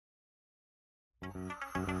Kitt.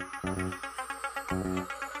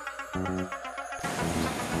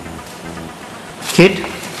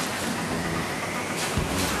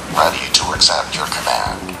 Ready to accept your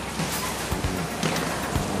command.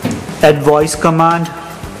 Add voice command.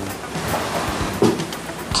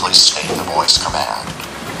 Please state the voice command.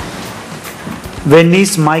 When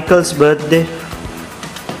is Michael's birthday?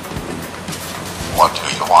 What do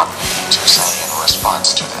you want me to say in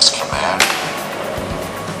response to this command?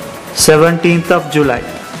 17th of July.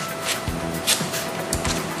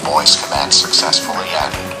 Voice command successfully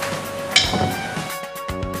added.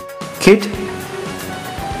 Kitt.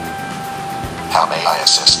 How may I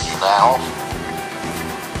assist you now?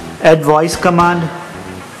 Add voice command.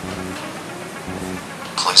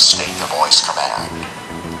 Please state the voice command.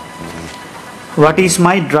 What is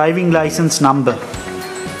my driving license number?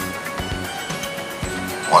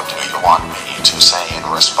 What do you want me to say in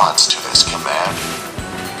response to this command?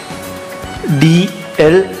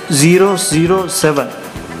 DL007.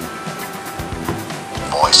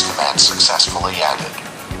 Voice command successfully added.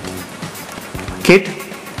 Kitt.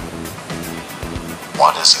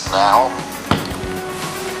 What is it now?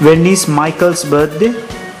 When is Michael's birthday?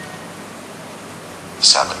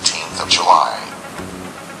 17th of July.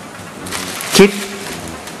 Kitt.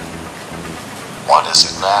 What is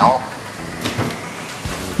it now?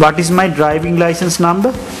 What is my driving license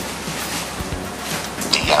number?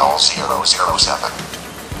 DL007.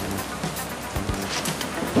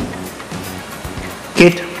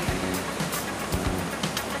 Kitt.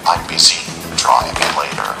 I'm busy. Try again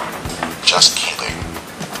later. Just kidding.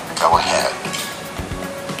 Go ahead.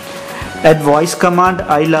 Add voice command.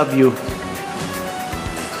 I love you.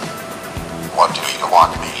 What do you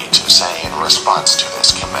want me to say in response to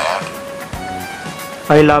this command?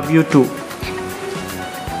 I love you too.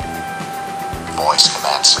 Voice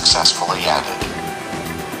command successfully added.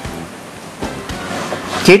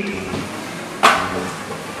 Kitt.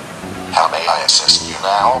 How may I assist you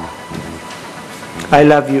now? I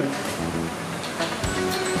love you.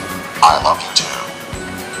 I love you too.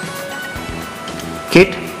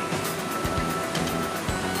 Kitt.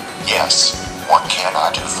 Yes, what can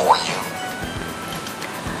I do for you?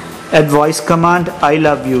 Add voice command. I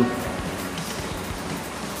love you.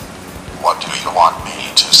 What do you want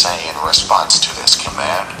me to say in response to this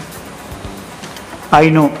command? I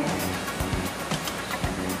know.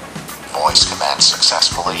 Voice command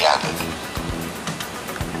successfully added.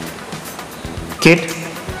 Kitt.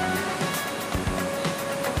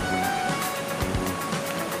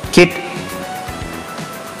 Kitt.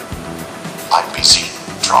 I'm busy.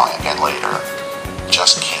 Try again later.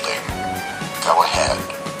 Just kidding. Go ahead.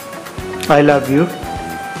 I love you.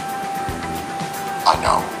 I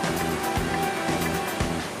know.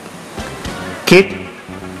 Kitt.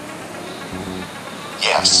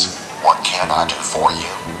 Yes, what can I do for you?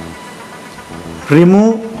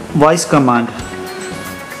 Remove voice command.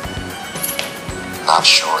 Not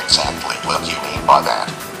sure exactly what you mean by that.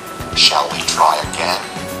 Shall we try again?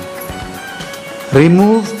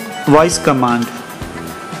 Remove voice command.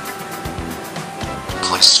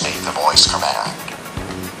 Please state the voice command.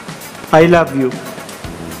 I love you.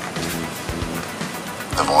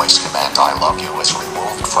 The voice command I love you is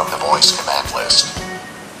removed from the voice command list.